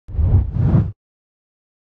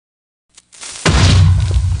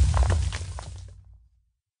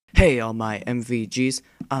Hey all my MVGs,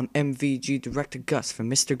 I'm MVG Director Gus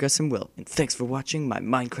from MrGusandWill, and thanks for watching my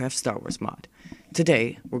Minecraft Star Wars mod.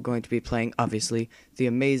 Today, we're going to be playing, obviously, the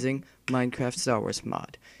amazing Minecraft Star Wars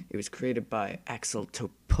mod. It was created by Axel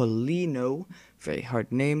Topolino, very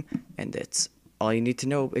hard name, and it's all you need to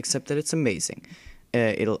know except that it's amazing.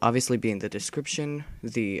 It'll obviously be in the description,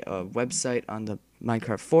 the website on the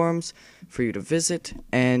Minecraft forums for you to visit,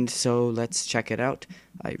 and so let's check it out.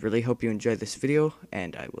 I really hope you enjoyed this video,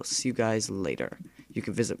 and I will see you guys later. You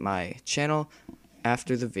can visit my channel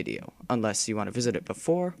after the video, unless you want to visit it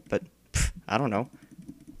before, but I don't know.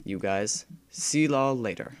 You guys, see you all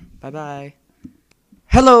later. Bye-bye.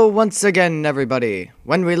 Hello once again, everybody.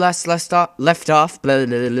 When we last left off, blah, blah, blah,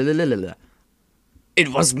 blah, blah,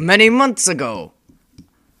 it was many months ago.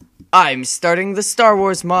 I'm starting the Star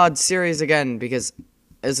Wars mod series again because,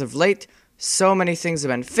 as of late, so many things have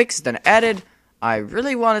been fixed and added. I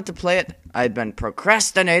really wanted to play it. I'd been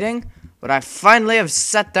procrastinating, but I finally have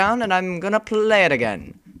sat down and I'm gonna play it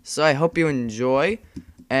again. So I hope you enjoy,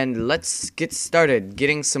 and let's get started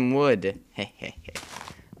getting some wood.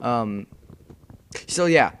 So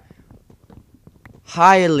yeah,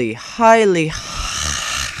 highly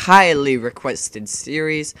requested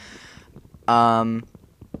series.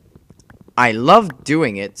 I love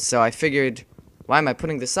doing it, so I figured, why am I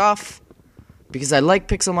putting this off? Because I like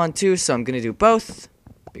Pixelmon too, so I'm gonna do both.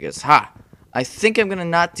 Because, I think I'm gonna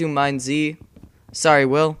not do Mine Z. Sorry,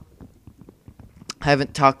 Will. I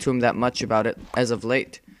haven't talked to him that much about it as of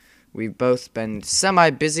late. We've both been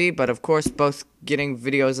semi-busy, but of course both getting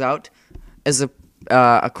videos out as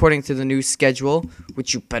according to the new schedule,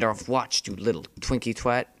 which you better have watched, you little Twinkie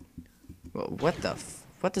twat.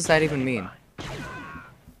 What does that even mean?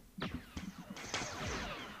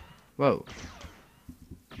 Whoa.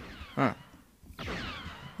 Huh.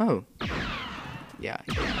 Oh. Yeah.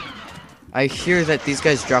 I hear that these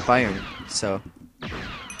guys drop iron, so.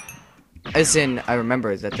 As in, I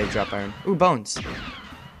remember that they drop iron. Ooh, bones.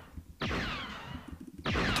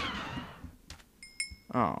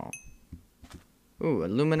 Oh. Ooh,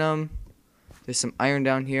 aluminum. There's some iron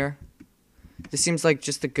down here. This seems like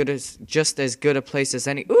just as good a place as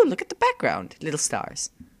any. Ooh, look at the background. Little stars.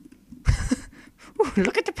 Ooh,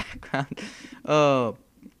 look at the background. Oh.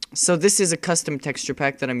 So this is a custom texture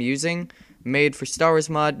pack that I'm using, made for Star Wars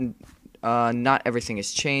mod. Not everything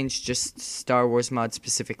has changed, just Star Wars mod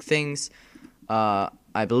specific things, I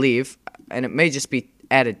believe, and it may just be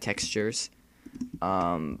added textures,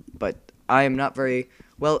 but I am not very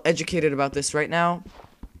well educated about this right now.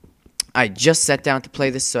 I just sat down to play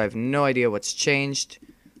this, so I have no idea what's changed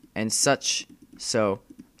and such, so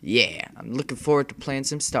yeah, I'm looking forward to playing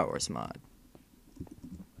some Star Wars mod.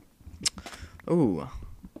 Ooh.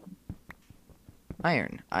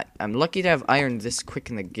 Iron. I'm lucky to have iron this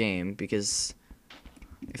quick in the game, because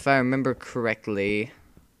if I remember correctly,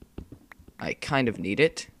 I kind of need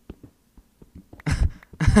it.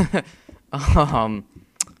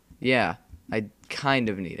 Yeah, I kind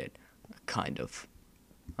of need it. Kind of.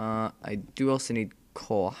 I do also need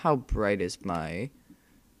coal. How bright is my...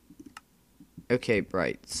 Okay,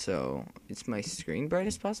 bright. So, is my screen bright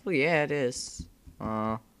as possible? Yeah, it is.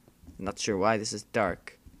 Not sure why this is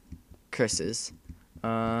dark. Curses.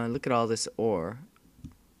 Look at all this ore.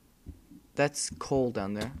 That's coal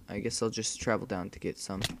down there. I guess I'll just travel down to get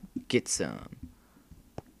some.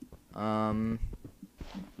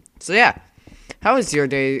 So yeah. How has your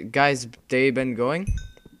guys' day been going?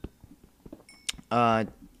 Do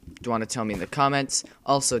you want to tell me in the comments?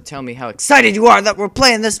 Also, tell me how excited you are that we're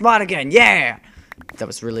playing this mod again. Yeah! That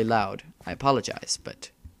was really loud. I apologize, but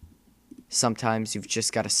sometimes you've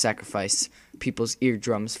just got to sacrifice people's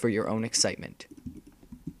eardrums for your own excitement.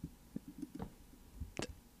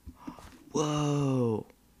 Whoa.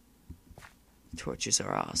 Torches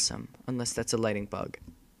are awesome. Unless that's a lighting bug.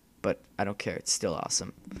 But I don't care. It's still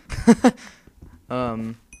awesome.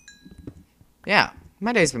 Yeah.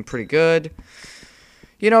 My day's been pretty good.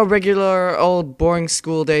 You know, regular old boring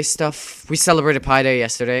school day stuff. We celebrated Pi Day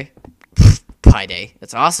yesterday. Pi Day.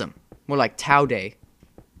 That's awesome. More like Tau Day.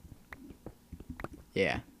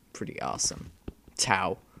 Yeah. Pretty awesome.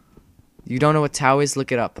 Tau. You don't know what Tau is?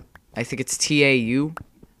 Look it up. I think it's T-A-U.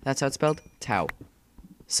 That's how it's spelled? Tau.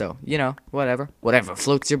 So, you know, whatever. Whatever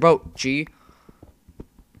floats your boat, G.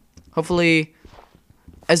 Hopefully,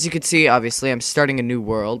 as you can see, obviously, I'm starting a new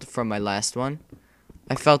world from my last one.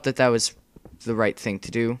 I felt that that was the right thing to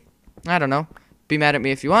do. I don't know. Be mad at me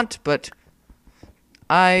if you want, but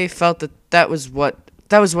I felt that that was what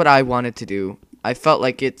I wanted to do. I felt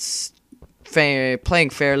like it's playing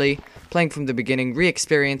fairly, playing from the beginning,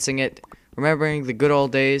 re-experiencing it, remembering the good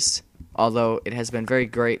old days. Although it has been very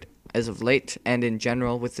great, as of late, and in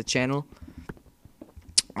general with the channel.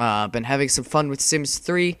 Been having some fun with Sims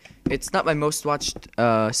 3. It's not my most watched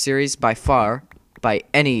series by far, by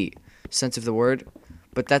any sense of the word,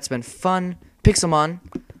 but that's been fun. Pixelmon,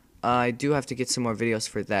 I do have to get some more videos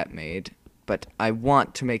for that made, but I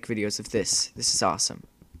want to make videos of this. This is awesome.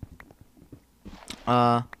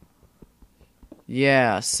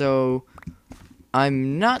 Yeah, so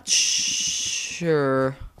I'm not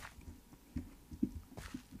sure.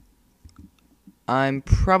 I'm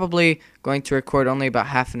probably going to record only about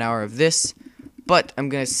half an hour of this, but I'm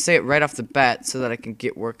gonna say it right off the bat so that I can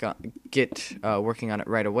get working on it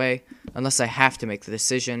right away. Unless I have to make the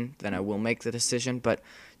decision, then I will make the decision. But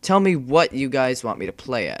tell me what you guys want me to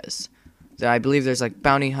play as. I believe there's like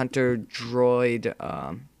bounty hunter, droid,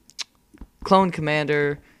 clone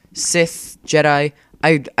commander, Sith, Jedi.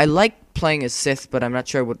 I like playing as Sith, but I'm not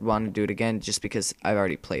sure I would want to do it again just because I've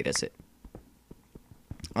already played as it.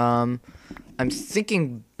 I'm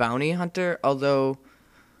thinking bounty hunter, although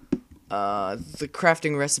the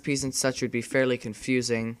crafting recipes and such would be fairly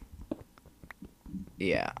confusing.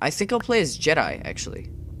 Yeah, I think I'll play as Jedi, actually.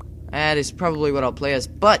 That is probably what I'll play as,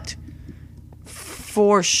 but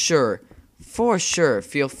for sure,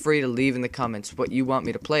 feel free to leave in the comments what you want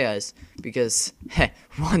me to play as, because,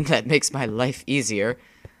 one, that makes my life easier,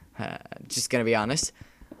 just gonna be honest,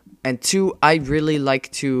 and two, I really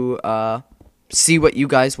like to see what you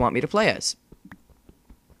guys want me to play as,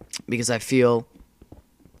 because I feel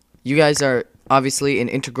you guys are obviously an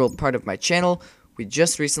integral part of my channel. We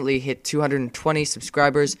just recently hit 220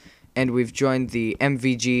 subscribers, and we've joined the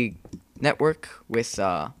MVG network with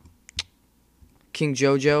King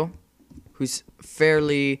Jojo, who's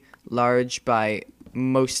fairly large by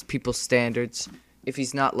most people's standards. If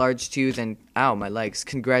he's not large to you, then, ow, my legs,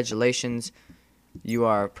 congratulations, you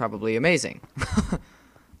are probably amazing.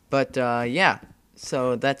 But, yeah,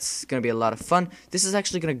 so that's going to be a lot of fun. This is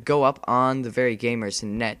actually going to go up on the Very Gamers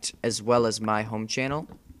net, as well as my home channel.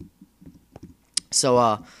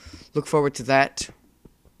 So, look forward to that.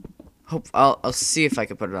 I'll see if I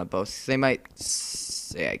can put it on both. They might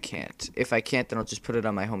say I can't. If I can't, then I'll just put it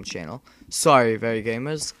on my home channel. Sorry, Very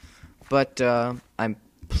Gamers. But, I'm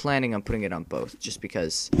planning on putting it on both, just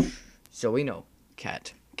because, so we know,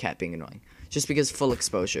 cat being annoying. Just because full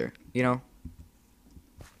exposure, you know?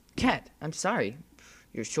 Cat, I'm sorry.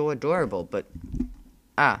 You're so adorable, but,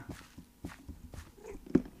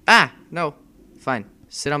 no. Fine.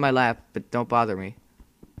 Sit on my lap, but don't bother me.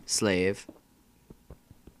 Slave.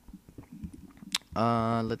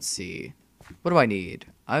 Let's see. What do I need?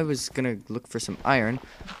 I was gonna look for some iron.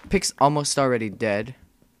 Pick's almost already dead.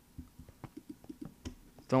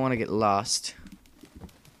 Don't want to get lost.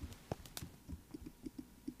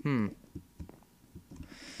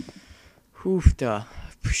 Hoofda.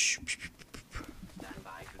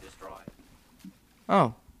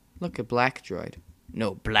 Oh, look, a black droid.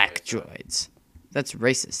 No black droids. That's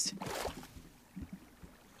racist.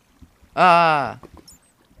 I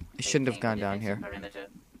shouldn't have gone down here.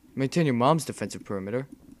 Maintain your mom's defensive perimeter.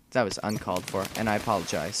 That was uncalled for, and I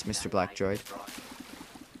apologize, Mr. Black Droid.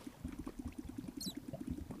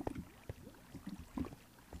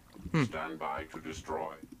 Stand by to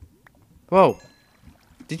destroy. Whoa.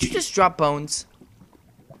 Did you just drop bones?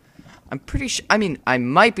 I'm pretty sure. I mean, I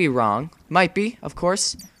might be wrong. Might be, of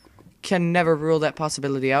course. Can never rule that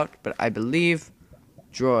possibility out, but I believe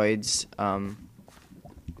droids,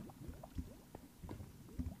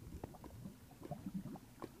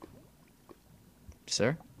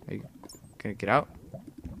 Sir? Are you gonna get out?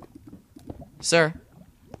 Sir?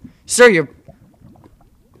 Sir, you're...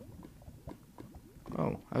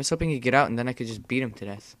 Oh, I was hoping he'd get out and then I could just beat him to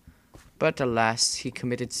death. But alas, he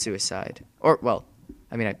committed suicide. Or, well,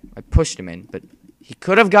 I mean, I pushed him in, but he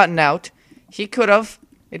could have gotten out. He could have.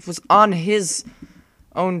 It was on his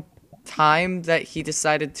own time that he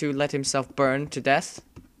decided to let himself burn to death.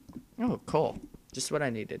 Oh, cool. Just what I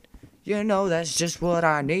needed. You know, that's just what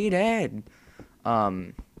I needed.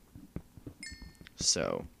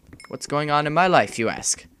 So, what's going on in my life, you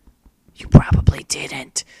ask? You probably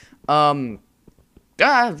didn't. Gonna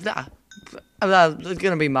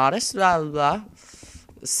be modest.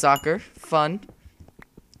 Soccer, fun.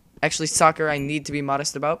 Actually, soccer I need to be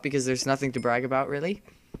modest about because there's nothing to brag about, really.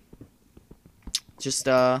 Just,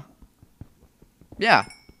 yeah.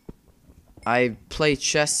 I play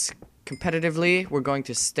chess competitively. We're going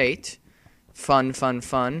to state. Fun, fun,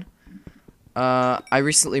 fun. I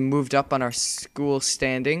recently moved up on our school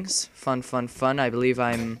standings. Fun, fun, fun. I believe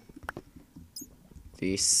I'm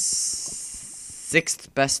the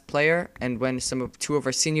 6th best player, and when two of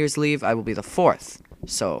our seniors leave, I will be the 4th.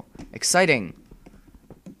 So, exciting.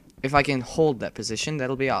 If I can hold that position,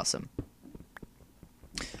 that'll be awesome.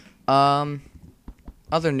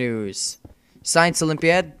 Other news. Science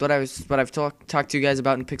Olympiad, what I've talked to you guys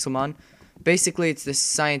about in Pixelmon. Basically, it's this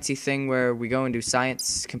sciencey thing where we go and do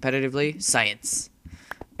science competitively. Science.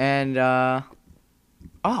 And, oh,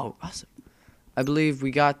 awesome. I believe we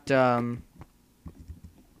got, oh,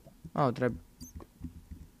 did I...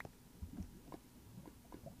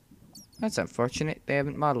 That's unfortunate. They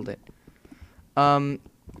haven't modeled it.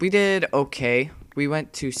 We did okay. We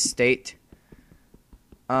went to state.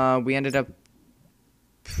 We ended up...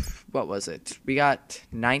 What was it? We got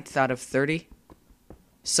 9th out of 30.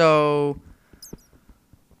 So...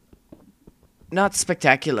 Not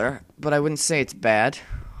spectacular, but I wouldn't say it's bad.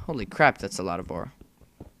 Holy crap, that's a lot of ore.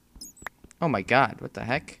 Oh my god, what the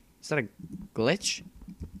heck? Is that a glitch?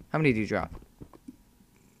 How many do you drop?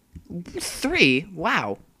 3?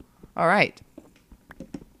 Wow. Alright.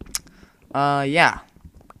 Yeah.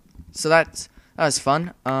 So that was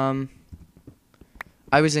fun.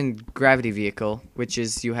 I was in gravity vehicle, which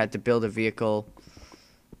is you had to build a vehicle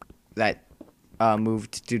that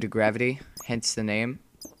moved due to gravity, hence the name.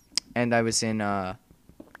 And I was in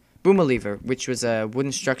Boomalever, which was a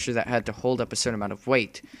wooden structure that had to hold up a certain amount of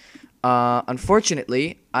weight.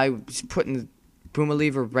 Unfortunately, I was putting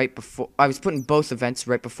Boomalever right before... I was putting both events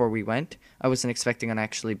right before we went. I wasn't expecting on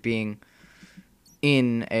actually being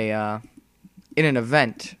in an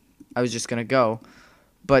event. I was just gonna go,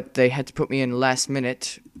 but they had to put me in last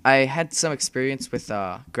minute. I had some experience with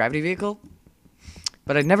gravity vehicle,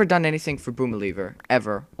 but I'd never done anything for Boomalever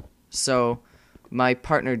ever. So my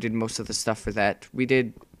partner did most of the stuff for that. We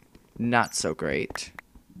did not so great,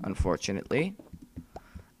 unfortunately.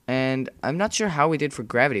 And I'm not sure how we did for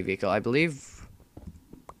gravity vehicle. I believe...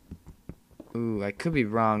 Ooh, I could be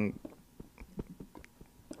wrong.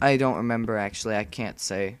 I don't remember, actually. I can't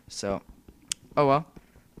say, so... Oh, well.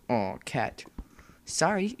 Oh, cat.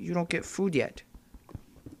 Sorry, you don't get food yet.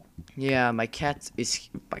 Yeah, my cat is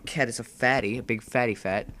a fatty, a big fatty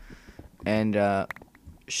fat. And,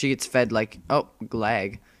 she gets fed like... Oh,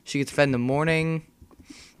 glag. She gets fed in the morning,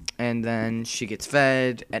 and then she gets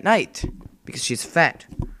fed at night, because she's fat,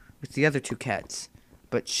 with the other 2 cats.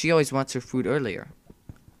 But she always wants her food earlier.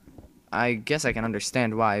 I guess I can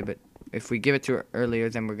understand why, but if we give it to her earlier,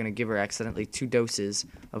 then we're going to give her accidentally 2 doses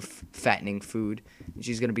of fattening food, and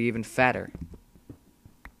she's going to be even fatter.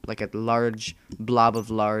 Like a large blob of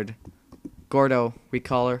lard. Gordo, we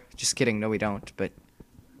call her. Just kidding, no we don't, but...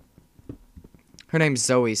 Her name's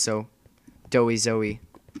Zoe, so... Doughy Zoe.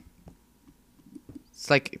 It's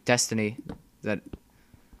like destiny that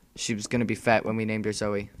she was going to be fat when we named her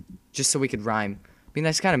Zoe. Just so we could rhyme. I mean,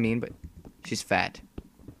 that's kind of mean, but she's fat.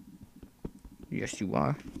 Yes, you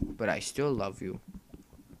are. But I still love you.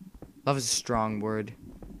 Love is a strong word.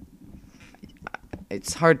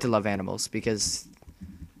 It's hard to love animals because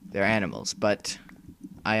they're animals, but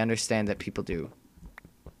I understand that people do.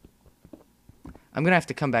 I'm gonna have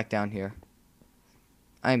to come back down here.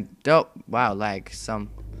 Wow, lag.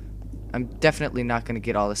 I'm definitely not gonna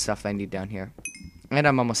get all the stuff I need down here. And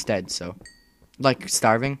I'm almost dead, so. Like,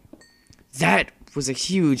 starving. That was a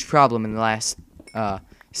huge problem in the last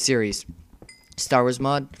series. Star Wars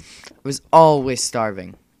mod. I was always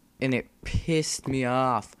starving. And it pissed me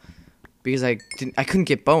off. Because I couldn't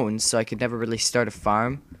get bones, so I could never really start a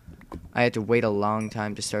farm. I had to wait a long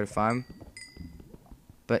time to start a farm.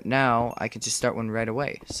 But now, I could just start one right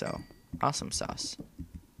away, so. Awesome sauce.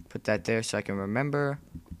 Put that there so I can remember.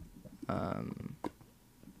 I'll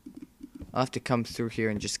have to come through here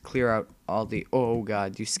and just clear out all the... Oh,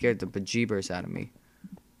 God, you scared the bejeebers out of me.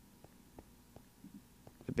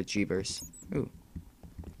 The bejeebers. Ooh.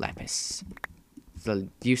 Lapis. The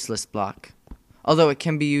useless block. Although it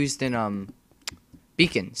can be used in,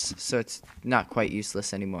 beacons, so it's not quite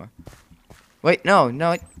useless anymore. Wait, no,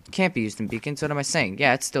 it can't be used in beacons. What am I saying?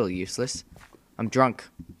 Yeah, it's still useless. I'm drunk.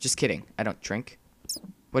 Just kidding. I don't drink.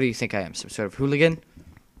 What do you think I am? Some sort of hooligan?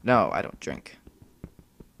 No, I don't drink.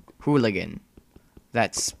 Hooligan.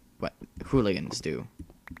 That's what hooligans do.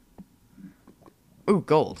 Ooh,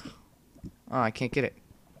 gold. Oh, I can't get it.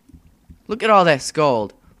 Look at all this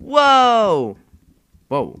gold. Whoa!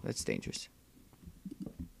 Whoa, that's dangerous.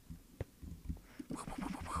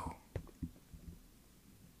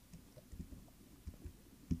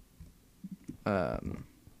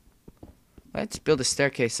 Let's build a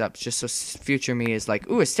staircase up just so future me is like,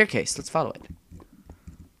 ooh, a staircase. Let's follow it.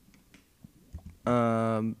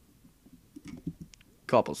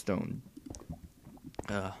 Cobblestone.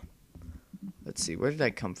 Let's see. Where did I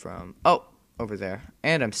come from? Oh, over there.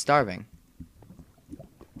 And I'm starving.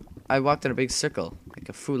 I walked in a big circle like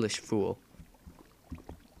a foolish fool.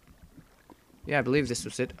 Yeah, I believe this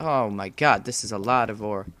was it. Oh my god, this is a lot of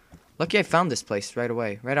ore. Lucky I found this place right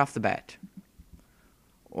away, right off the bat.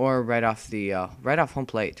 Or right off home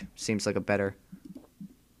plate. Seems like a better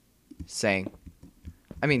saying.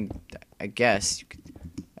 I mean, I guess you could,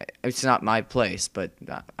 it's not my place, but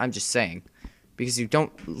I'm just saying. Because you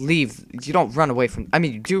don't run away from, I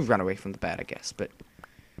mean, you do run away from the bat, I guess, but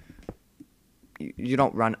you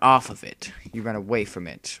don't run off of it. You run away from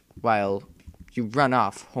it, while you run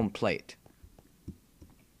off home plate.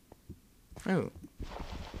 Oh.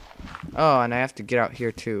 Oh, and I have to get out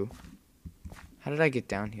here, too. How did I get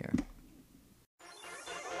down here?